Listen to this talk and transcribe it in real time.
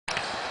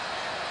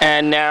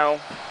And now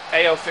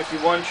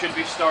AO-51 should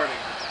be starting.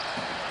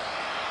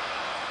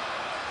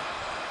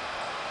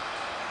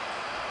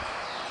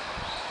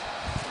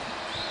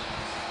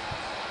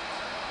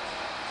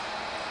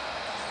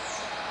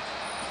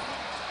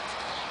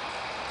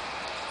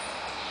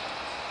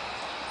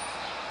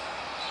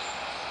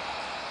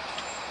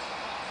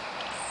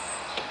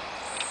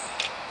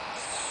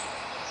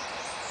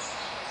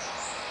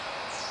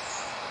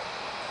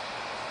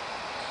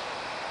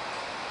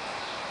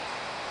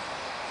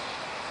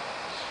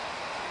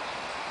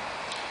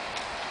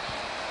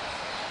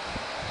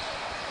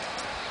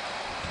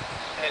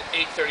 At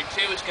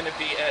 8:32, it's going to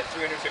be at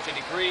 350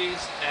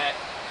 degrees, at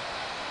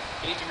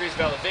 8 degrees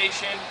of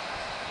elevation.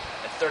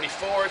 At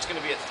 34, it's going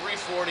to be at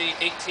 340,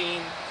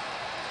 18.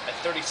 At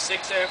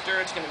 36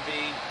 after, it's going to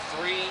be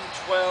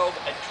 312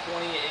 at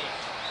 28.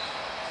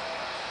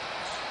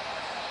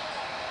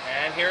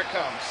 And here it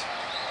comes.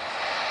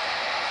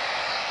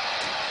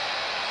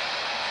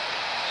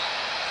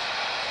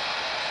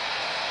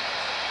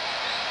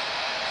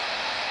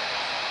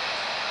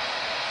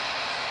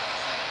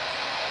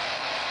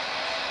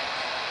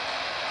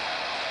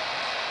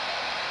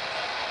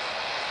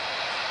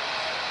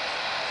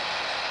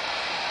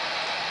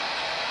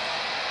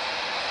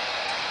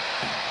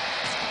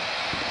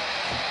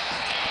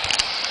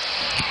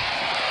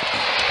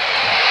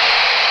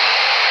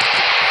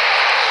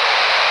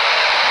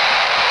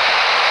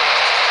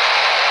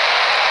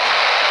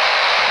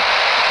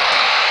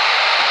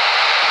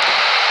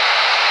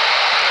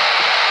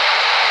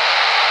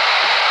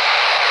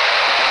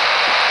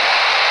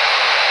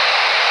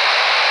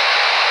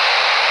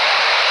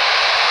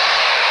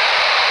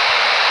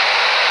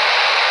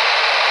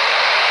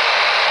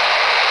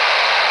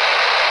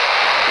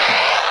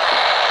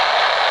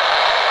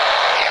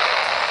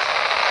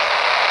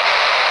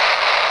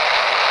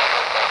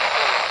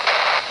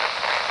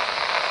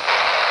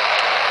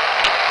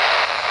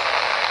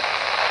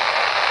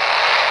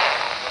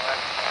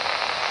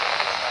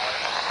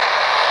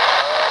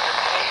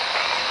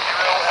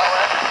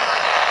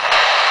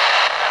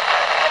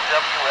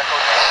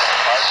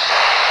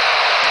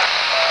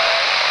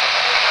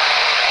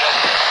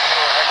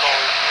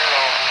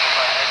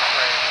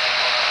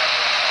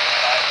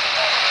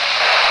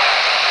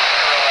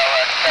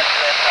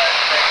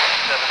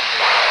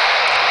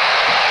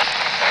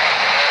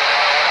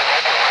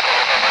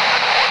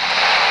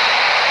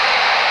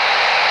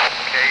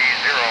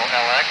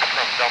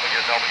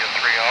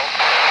 WW3O.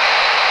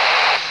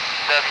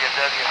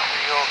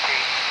 WW3O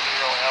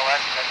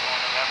K0LX, Echo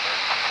November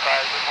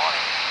 5, good morning.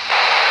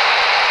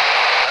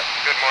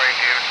 Good morning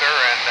to you, sir,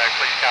 and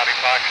Cleese County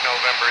Fox,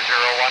 November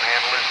 01,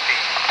 handle is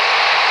Pete.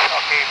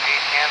 Okay,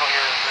 Pete, handle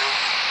here is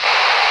Bruce.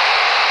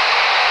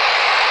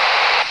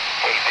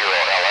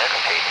 K0LX,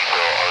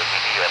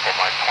 K0RDD, Echo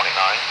Mike 29.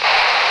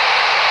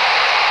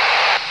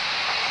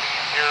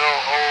 0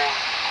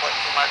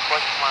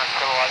 question mark,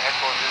 kilowatt,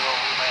 Echo 0,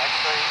 Lima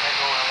X-ray,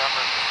 Echo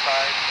November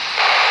 5.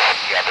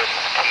 Yeah, this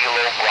is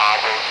Kilo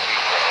Bravo 0,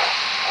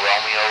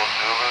 Romeo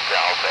Zulu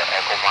Delta,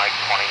 Echo Mike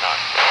 29.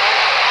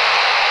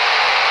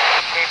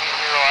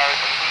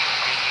 KB0RDD,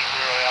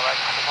 KB0LX,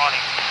 good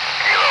morning.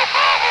 Kilo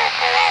Bravo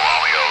 4,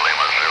 Romeo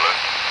Lima Zulu.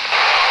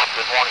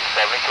 Good morning,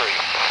 73.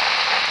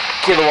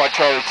 Kilowatt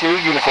Charlie 2,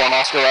 Uniform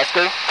Oscar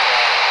Oscar.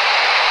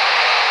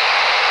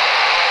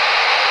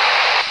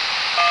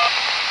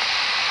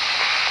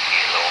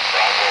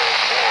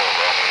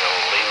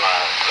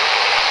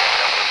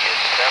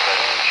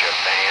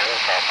 Japan,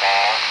 Papa,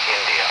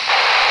 India.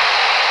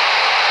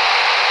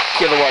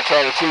 Kilowatt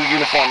Charlie 2,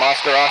 Uniform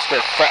Oscar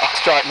Oscar,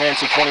 Foxtrot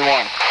Nancy 21.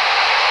 Kilo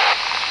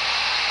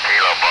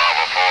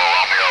Bravo 4,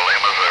 Romeo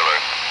Lima Zulu.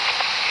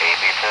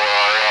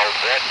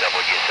 KB4RLZ,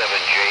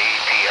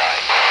 W7JPI.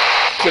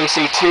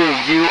 KC2,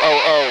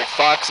 UOO,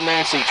 Fox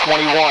Nancy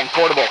 21,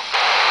 portable.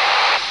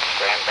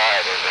 Stand by,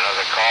 there's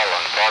another call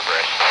in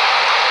progress.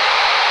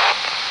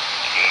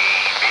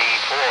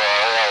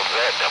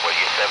 KB4RLZ,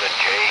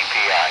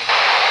 W7JPI.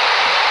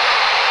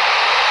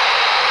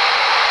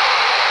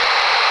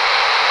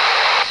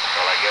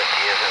 Yes,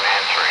 he isn't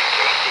answering.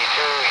 KC2,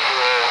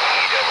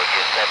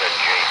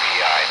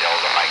 UOEW7JPI,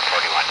 Delta Mike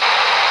 41.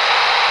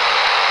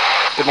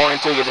 Good morning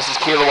to you. This is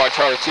Kilowatt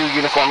Charlie 2,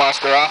 Uniform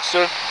Oscar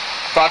Officer,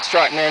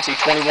 Foxtrot Nancy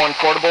 21,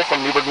 portable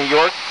from Newburgh, New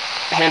York.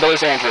 Handle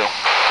is Andrew.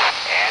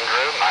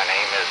 Andrew, my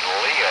name is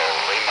Leo,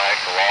 Lima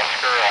Echo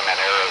Oscar. I'm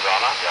in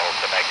Arizona,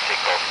 Delta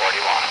Mexico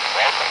 41.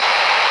 Welcome.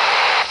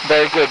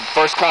 Very good.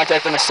 First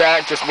contact on the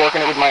SAT, just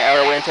working it with my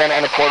arrow antenna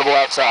and a portable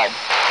outside.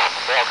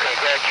 Well,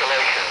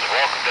 congratulations.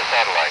 Welcome to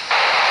satellite.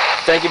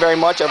 Thank you very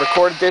much. I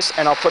recorded this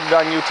and I'll put it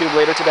on YouTube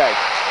later today.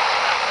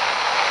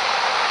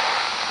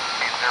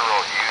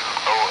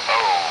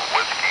 0UOO,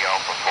 Whiskey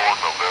Alpha 4,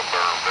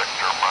 November,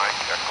 Victor Mike,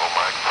 Echo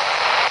Mike.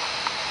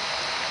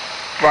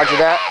 Roger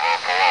that. Bravo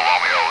 4,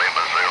 Romeo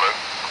Lima Zulu.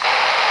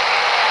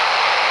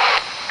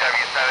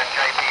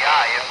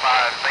 W7JPI,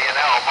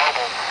 N5ZNL,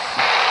 mobile.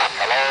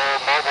 Hello,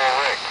 mobile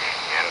Rick.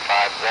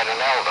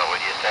 N5ZNL,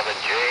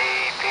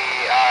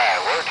 W7JPI.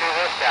 Where to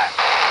this time?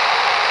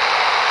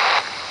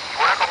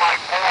 Echo Mike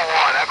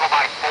 41, Echo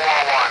Mike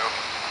 41.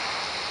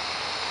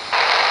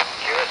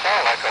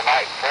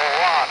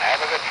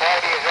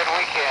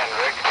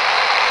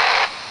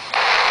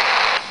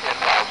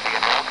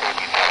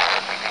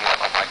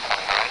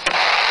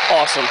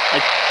 awesome.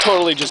 I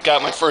totally just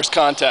got my first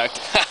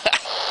contact.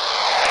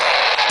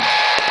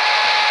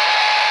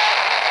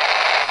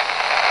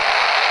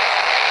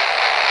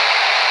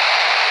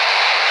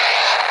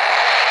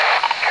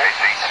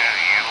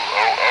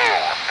 KC2UOO,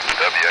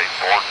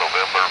 W84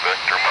 November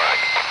Victor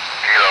Mike.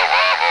 Kilo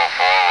Bravo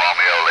 4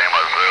 Romeo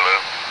Lima Zulu.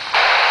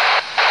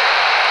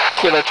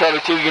 Kilo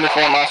Charlie 2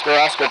 Uniform Oscar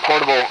Oscar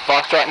Portable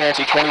Foxtrot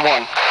Nancy 21.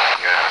 Yes.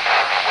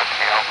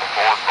 Whiskey Alpha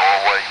 4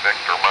 Norway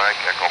Victor Mike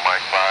Echo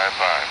Mike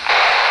 55.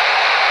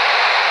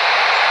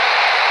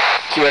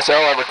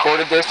 QSL, I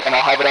recorded this and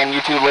I'll have it on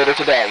YouTube later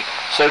today.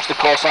 Search the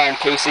call sign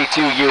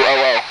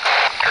KC2UOO.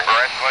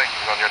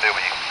 Congratulations on your W.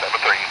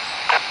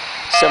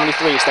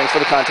 73s, thanks for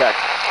the contact.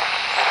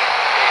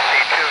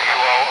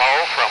 KC2UOO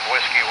from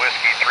Whiskey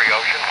 3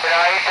 Ocean.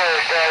 United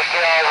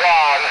Delta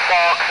 1,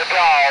 Fox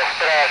Golf,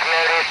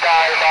 transmitted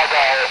time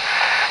mobile.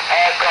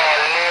 Echo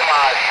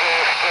Lima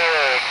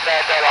 58,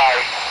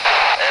 satellite.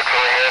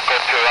 X-ray Echo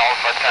to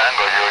Alpha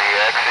Tango, Judy.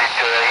 Exit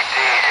to AT,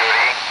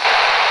 Judy.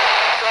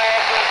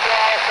 Exit to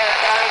Alpha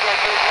Tango,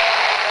 Judy.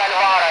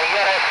 Calvara,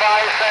 here at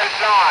 5 and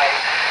 9,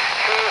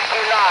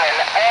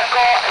 59.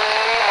 Echo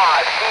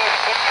Lima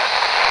 50.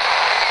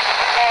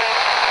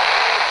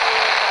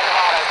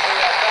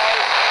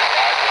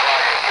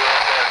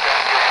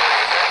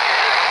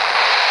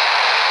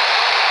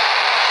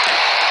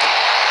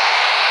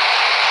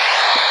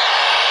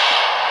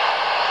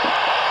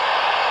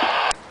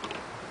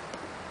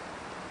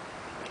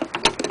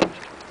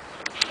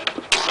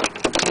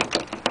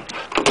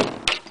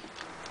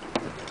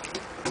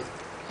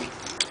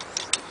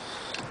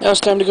 Now it's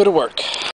time to go to work.